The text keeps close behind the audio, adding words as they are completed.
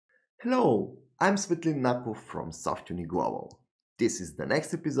Hello, I'm codewithnakov from SoftUni Global. This is the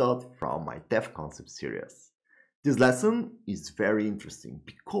next episode from my Dev Concept series. This lesson is very interesting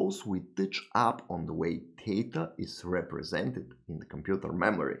because we touch up on the way data is represented in the computer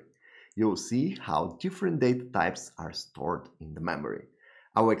memory. You'll see how different data types are stored in the memory.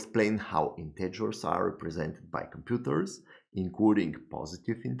 I will explain how integers are represented by computers, including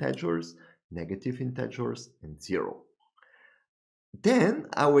positive integers, negative integers, and zero. Then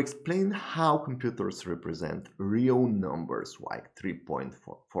I will explain how computers represent real numbers like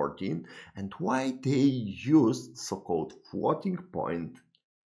 3.14 and why they use so-called floating point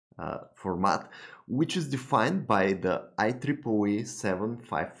format, which is defined by the IEEE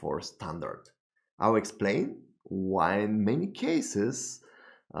 754 standard. I will explain why in many cases,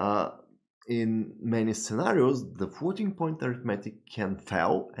 in many scenarios, the floating point arithmetic can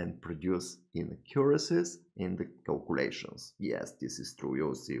fail and produce inaccuracies in the calculations. Yes, this is true,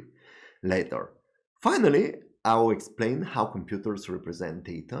 you'll see later. Finally, I will explain how computers represent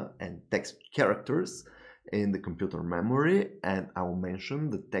data and text characters in the computer memory, and I will mention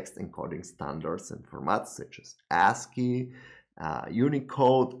the text encoding standards and formats such as ASCII,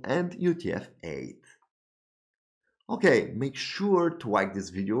 Unicode, and UTF-8. Okay, make sure to like this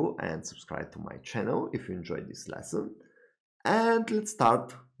video and subscribe to my channel if you enjoyed this lesson. And let's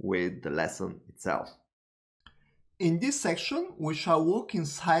start with the lesson itself. In this section, we shall look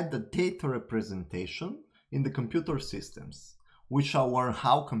inside the data representation in the computer systems. We shall learn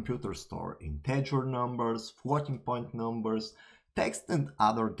how computers store integer numbers, floating point numbers, text, and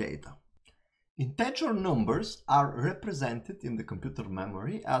other data. Integer numbers are represented in the computer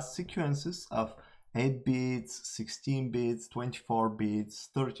memory as sequences of 8 bits, 16 bits, 24 bits,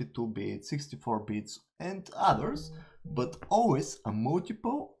 32 bits, 64 bits, and others, but always a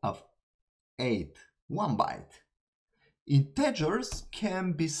multiple of 8, 1 byte. Integers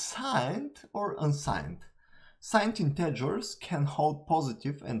can be signed or unsigned. Signed integers can hold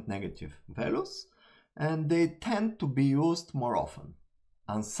positive and negative values, and they tend to be used more often.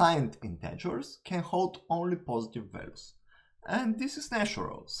 Unsigned integers can hold only positive values. And this is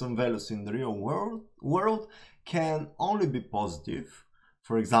natural. Some values in the real world can only be positive.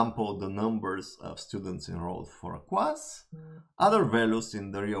 For example, the numbers of students enrolled for a class. Other values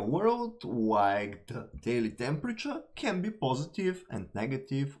in the real world, like the daily temperature, can be positive and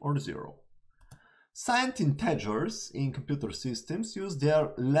negative or zero. Signed integers in computer systems use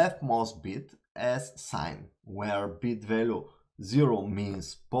their leftmost bit as sign, where bit value 0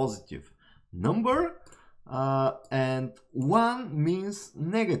 means positive number, and 1 means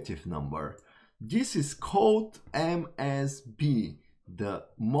negative number. This is called MSB, the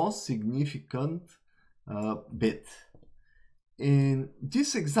most significant bit. In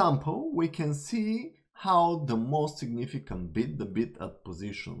this example, we can see how the most significant bit, the bit at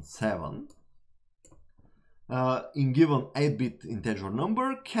position 7, in given 8-bit integer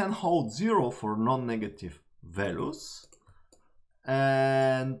number can hold 0 for non-negative values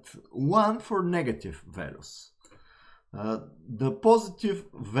and 1 for negative values. The positive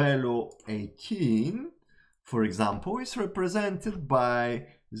value 18, for example, is represented by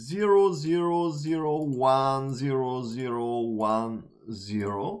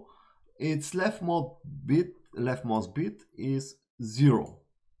 000100010. Its leftmost bit is 0.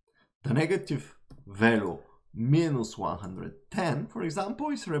 The negative value minus 110, for example,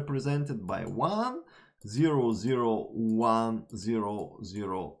 is represented by 1,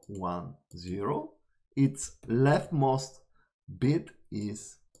 0010010. Its leftmost bit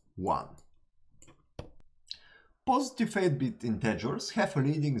is 1. Positive 8-bit integers have a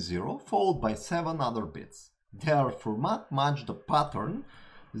leading 0 followed by 7 other bits. Their format match the pattern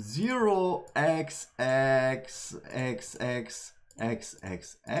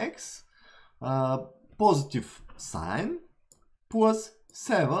 0xxxxxx, positive sign plus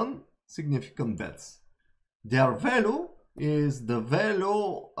 7 significant bits. Their value is the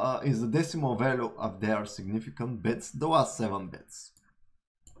decimal value of their significant bits, the last 7 bits.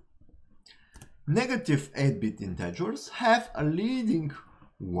 Negative 8-bit integers have a leading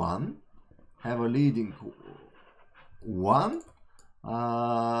 1,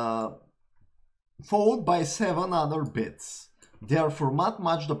 followed by 7 other bits. Their format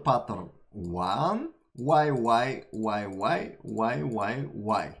match the pattern 1, y.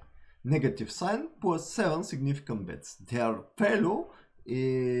 Negative sign plus 7 significant bits. Their value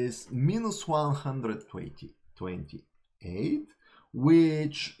is minus 128,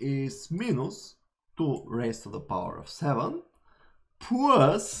 which is minus 2 raised to the power of 7,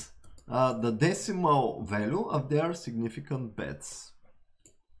 plus the decimal value of their significant bits.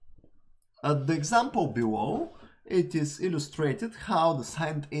 The example below it is illustrated how the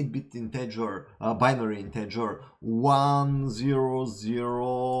signed 8-bit integer, binary integer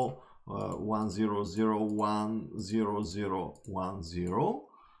 100101010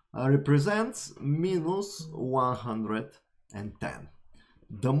 represents minus 110.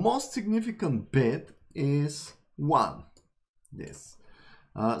 The most significant bit is 1. This.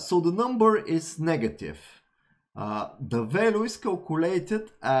 So the number is negative. The value is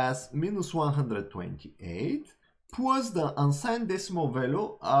calculated as minus 128 plus the unsigned decimal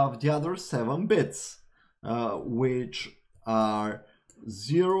value of the other 7 bits, which are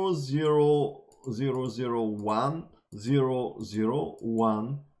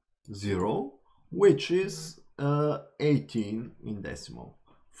 00001010, which is 18 in decimal.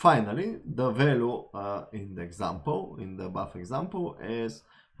 Finally, the value in the example, in the above example, is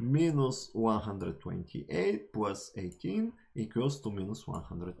minus 128 plus 18 equals to minus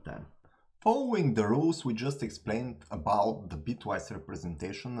 110. Following the rules we just explained about the bitwise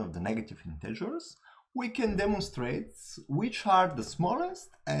representation of the negative integers, we can demonstrate which are the smallest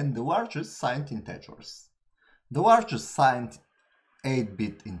and the largest signed integers. The largest signed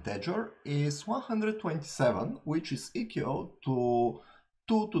 8-bit integer is 127, which is equal to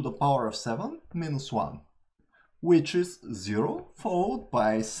 2 to the power of 7 minus 1, which is 0 followed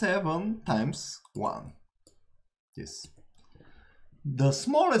by 7 times 1. This. The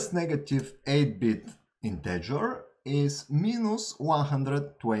smallest negative 8-bit integer is minus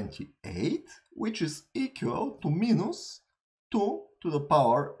 128, which is equal to minus 2 to the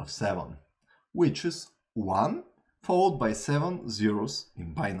power of 7, which is 1 followed by 7 zeros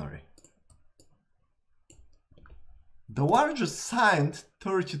in binary. The largest signed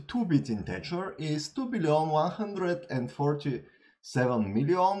 32-bit integer is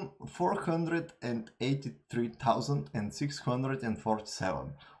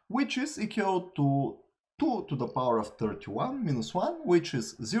 2,147,483,647, which is equal to 2 to the power of 31 minus 1, which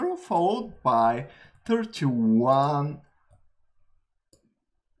is 0 followed by 31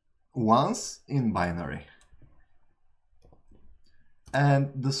 ones in binary.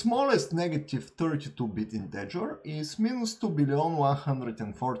 And the smallest negative 32-bit integer is minus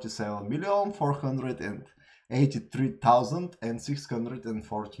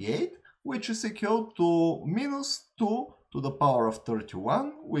 2,147,483,648, which is equal to minus 2 to the power of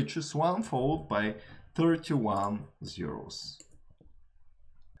 31, which is 1 followed by 31 zeros.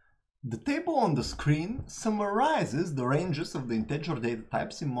 The table on the screen summarizes the ranges of the integer data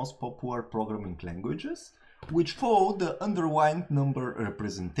types in most popular programming languages, which follow the underlined number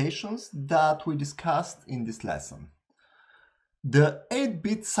representations that we discussed in this lesson. The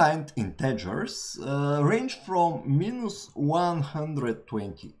 8-bit signed integers range from minus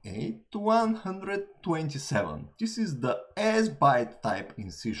 128 to 127. This is the S byte type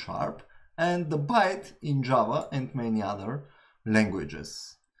in C# and the byte in Java and many other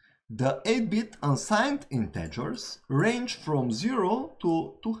languages. The 8-bit unsigned integers range from 0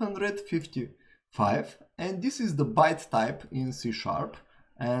 to 255, and this is the byte type in C#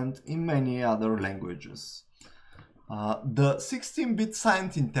 and in many other languages. The 16-bit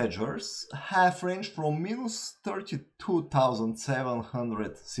signed integers have ranged from minus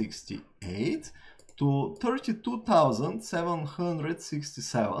 32,768 to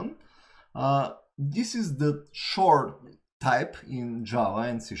 32,767. This is the short type in Java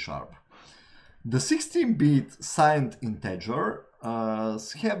and C#. The 16-bit signed integer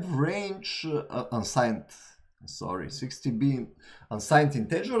have range 16-bit unsigned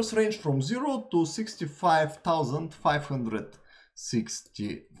integers range from 0 to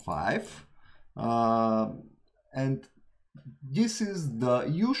 65,565, and this is the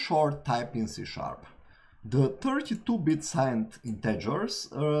U-short type in C#. The 32-bit signed integers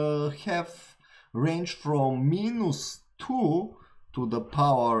have range from minus 2 to the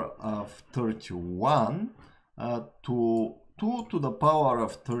power of 31 to 2 to the power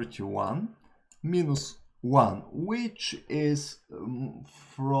of 31 minus 1, which is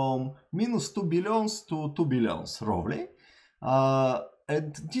from minus 2 billions to 2 billions roughly.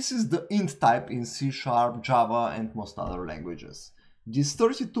 And this is the int type in C#, Java and most other languages. This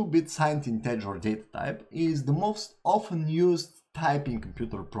 32-bit signed integer data type is the most often used type in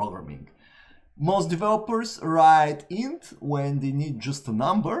computer programming. Most developers write int when they need just a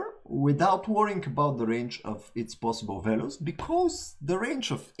number without worrying about the range of its possible values, because the range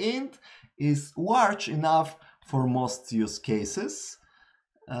of int is large enough for most use cases.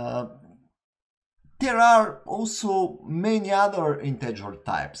 There are also many other integer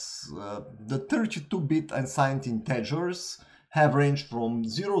types. The 32-bit unsigned integers have ranged from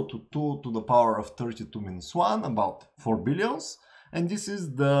 0 to 2 to the power of 32 minus 1, about 4 billions. And this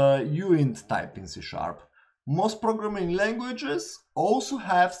is the uint type in C#. Most programming languages also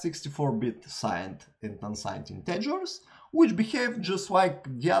have 64-bit signed and unsigned integers, which behave just like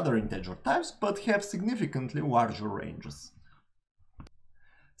the other integer types, but have significantly larger ranges.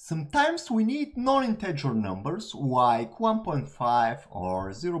 Sometimes we need non-integer numbers like 1.5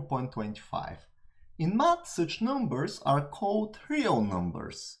 or 0.25. In math, such numbers are called real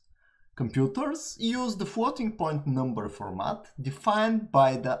numbers. Computers use the floating point number format defined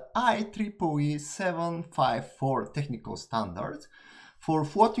by the IEEE 754 technical standard for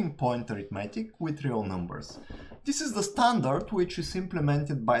floating point arithmetic with real numbers. This is the standard which is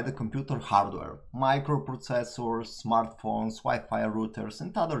implemented by the computer hardware, microprocessors, smartphones, Wi-Fi routers,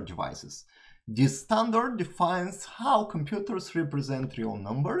 and other devices. This standard defines how computers represent real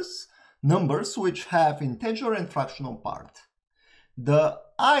numbers which have integer and fractional part. The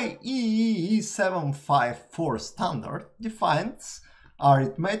IEEE 754 standard defines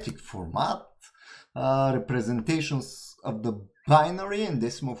arithmetic format, representations of the binary and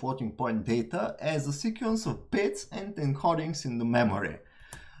decimal floating point data as a sequence of bits and encodings in the memory,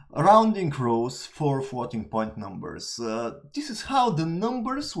 rounding rules for floating point numbers. This is how the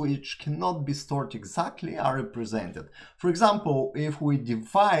numbers which cannot be stored exactly are represented. For example, if we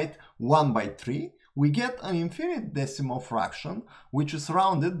divide 1 by 3, we get an infinite decimal fraction which is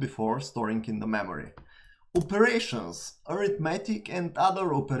rounded before storing in the memory. Operations, arithmetic and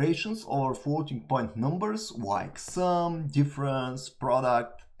other operations over floating point numbers like sum, difference,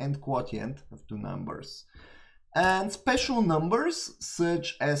 product and quotient of two numbers. And special numbers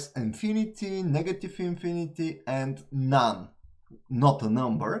such as infinity, negative infinity and none, not a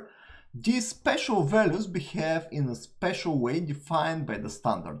number. These special values behave in a special way defined by the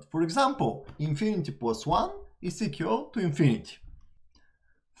standard. For example, infinity plus 1 is equal to infinity.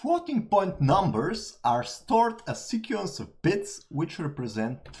 Floating point numbers are stored as sequence of bits which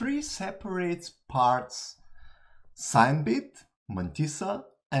represent three separate parts: sign bit, mantissa,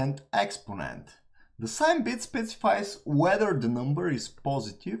 and exponent. The sign bit specifies whether the number is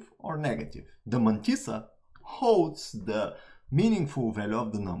positive or negative. The mantissa holds the meaningful value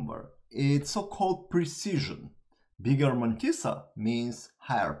of the number. It's so-called precision. Bigger mantissa means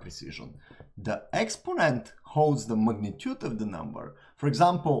higher precision. The exponent holds the magnitude of the number. For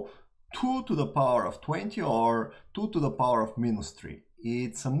example, 2 to the power of 20 or 2 to the power of minus 3.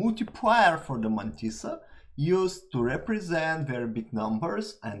 It's a multiplier for the mantissa used to represent very big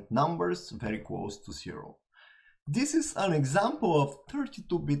numbers and numbers very close to 0. This is an example of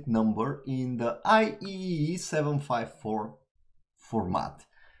 32-bit number in the IEEE 754 format.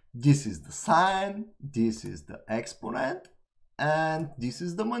 This is the sign, this is the exponent, and this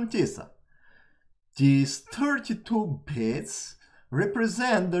is the mantissa. These 32 bits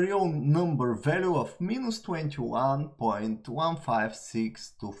represent the real number value of minus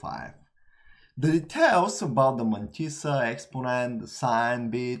 21.15625. The details about the mantissa, exponent, the sign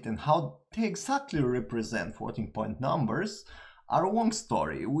bit, and how they exactly represent floating point numbers are a long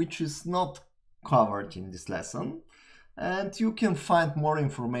story, which is not covered in this lesson. And you can find more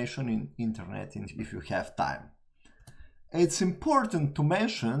information in internet if you have time. It's important to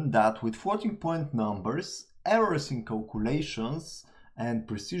mention that with floating point numbers, errors in calculations and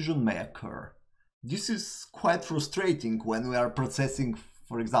precision may occur. This is quite frustrating when we are processing,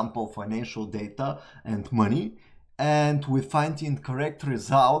 for example, financial data and money, and we find incorrect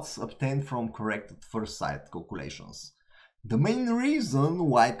results obtained from correct at first sight calculations. The main reason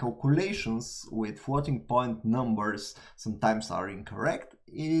why calculations with floating point numbers sometimes are incorrect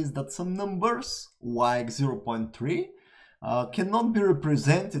is that some numbers, like 0.3, cannot be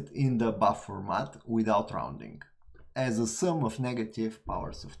represented in the above format without rounding, as a sum of negative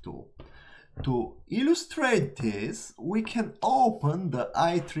powers of 2. To illustrate this, we can open the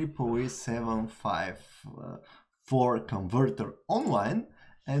IEEE 754 converter online,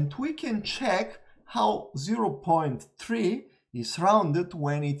 and we can check how 0.3 is rounded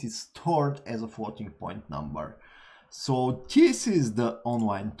when it is stored as a floating point number. So this is the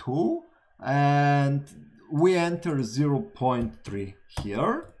online tool, and we enter 0.3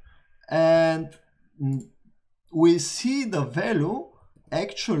 here, and we see the value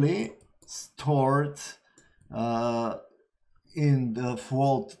actually stored in the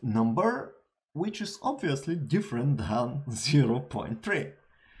float number, which is obviously different than 0.3.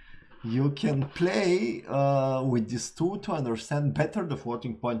 You can play with this tool to understand better the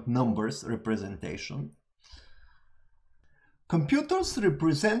floating point numbers representation. Computers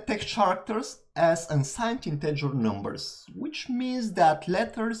represent text characters as unsigned integer numbers, which means that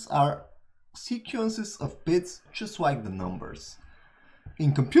letters are sequences of bits just like the numbers.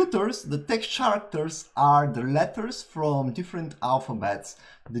 In computers, the text characters are the letters from different alphabets,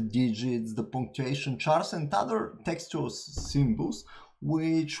 the digits, the punctuation charts, and other textual symbols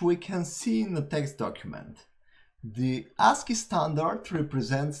which we can see in the text document. The ASCII standard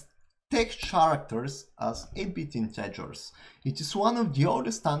represents text characters as 8-bit integers. It is one of the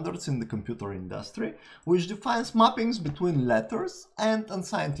oldest standards in the computer industry, which defines mappings between letters and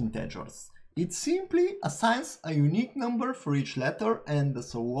unsigned integers. It simply assigns a unique number for each letter and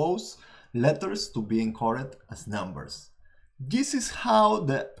thus allows letters to be encoded as numbers. This is how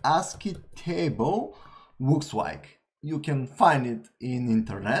the ASCII table looks like. You can find it in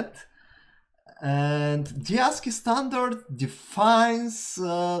internet. And the ASCII standard defines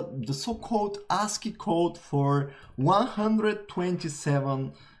the so-called ASCII code for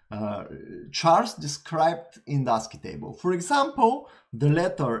 127 charts described in the ASCII table. For example, the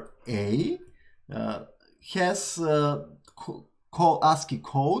letter A has ASCII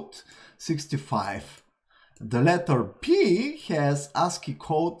code 65. The letter P has ASCII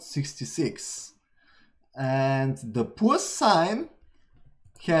code 66. And the plus sign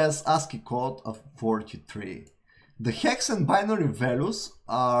has ASCII code of 43. The hex and binary values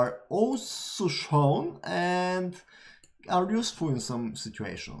are also shown and are useful in some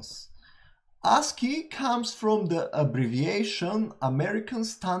situations. ASCII comes from the abbreviation American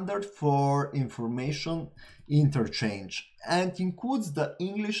Standard for Information Interchange and includes the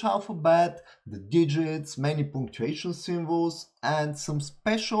English alphabet, the digits, many punctuation symbols, and some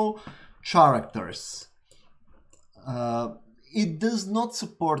special characters. It does not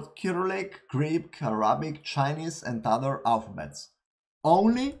support Cyrillic, Greek, Arabic, Chinese, and other alphabets.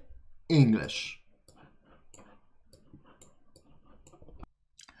 Only English.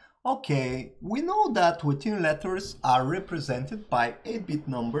 Okay, we know that Latin letters are represented by 8-bit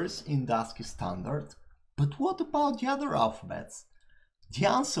numbers in the ASCII standard, but what about the other alphabets? The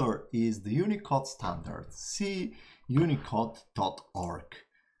answer is the Unicode standard. See unicode.org.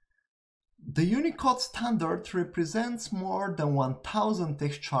 The Unicode standard represents more than 1000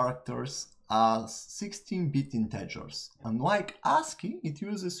 text characters as 16-bit integers. Unlike ASCII, it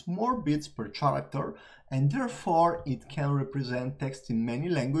uses more bits per character and therefore it can represent text in many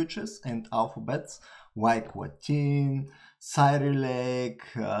languages and alphabets like Latin, Cyrillic,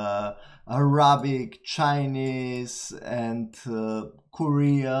 Arabic, Chinese, and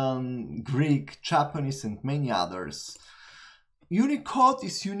Korean, Greek, Japanese, and many others. Unicode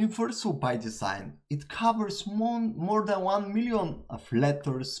is universal by design. It covers more than 1 million of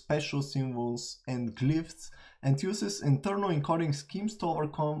letters, special symbols, and glyphs, and uses internal encoding schemes to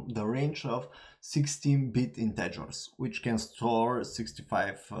overcome the range of 16-bit integers, which can store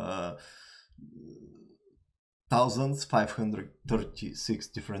 65,536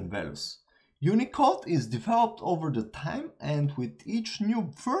 different values. Unicode is developed over the time, and with each new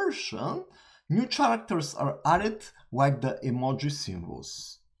version, new characters are added like the emoji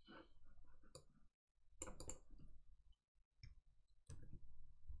symbols.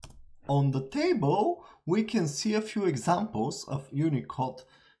 On the table, we can see a few examples of Unicode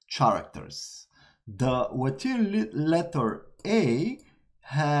characters. The Latin letter A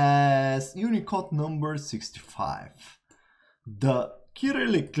has Unicode number 65. The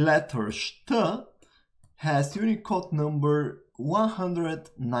Cyrillic letter ST has Unicode number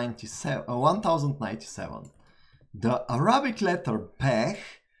 1097. The Arabic letter Peh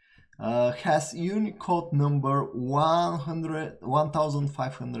has Unicode number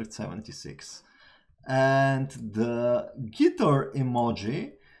 1576. And the guitar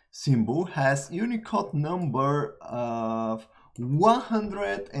emoji symbol has Unicode number of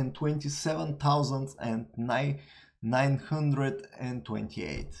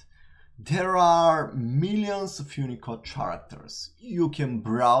 127,928. There are millions of Unicode characters. You can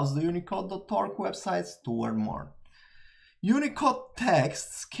browse the unicode.org websites to learn more. Unicode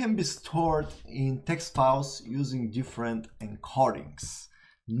texts can be stored in text files using different encodings,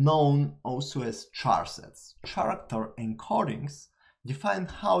 known also as charsets. Character encodings define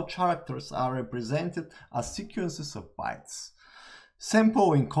how characters are represented as sequences of bytes.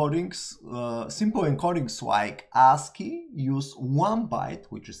 Simple encodings like ASCII use 1 byte,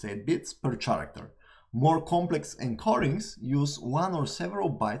 which is 8 bits, per character. More complex encodings use 1 or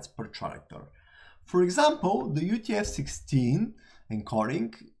several bytes per character. For example, the UTF-16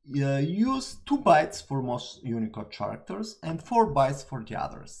 encoding uses 2 bytes for most Unicode characters and 4 bytes for the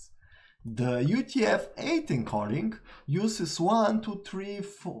others. The UTF-8 encoding uses 1, 2, 3,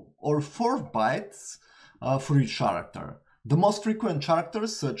 4, or 4 bytes for each character. The most frequent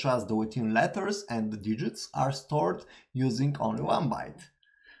characters, such as the Latin letters and the digits, are stored using only 1 byte.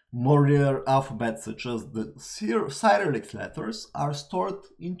 More rare alphabets such as the Cyrillic letters are stored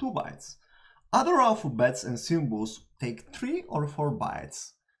in 2 bytes. Other alphabets and symbols take 3 or 4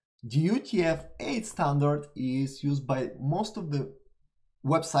 bytes. The UTF-8 standard is used by most of the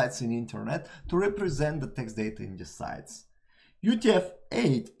websites in the internet to represent the text data in the sites.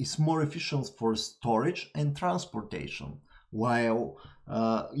 UTF-8 is more efficient for storage and transportation, while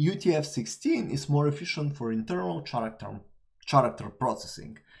UTF-16 is more efficient for internal character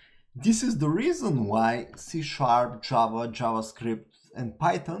processing. This is the reason why C#, Java, JavaScript, and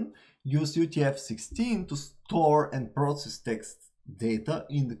Python use UTF-16 to store and process text data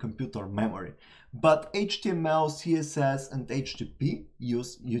in the computer memory. But HTML, CSS, and HTTP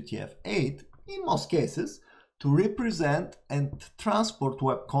use UTF-8 in most cases to represent and transport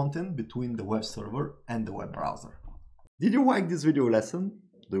web content between the web server and the web browser. Did you like this video lesson?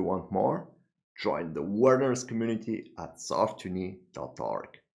 Do you want more? Join the learners community at softuni.org.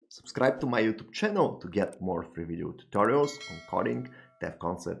 Subscribe to my YouTube channel to get more free video tutorials on coding, dev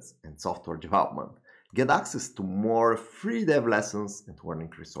concepts, and software development. Get access to more free dev lessons and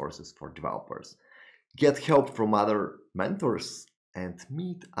learning resources for developers. Get help from other mentors and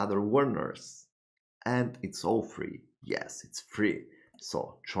meet other learners. And it's all free. Yes, it's free.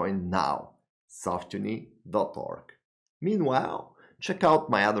 So join now, softuni.org. Meanwhile, check out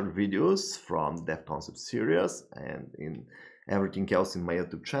my other videos from Dev Concept series and in everything else in my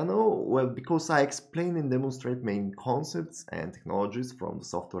YouTube channel, well, because I explain and demonstrate main concepts and technologies from the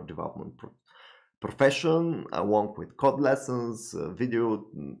software development profession, along with code lessons, video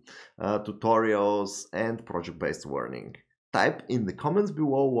tutorials, and project-based learning. Type in the comments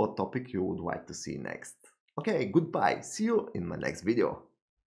below what topic you would like to see next. Okay, goodbye. See you in my next video.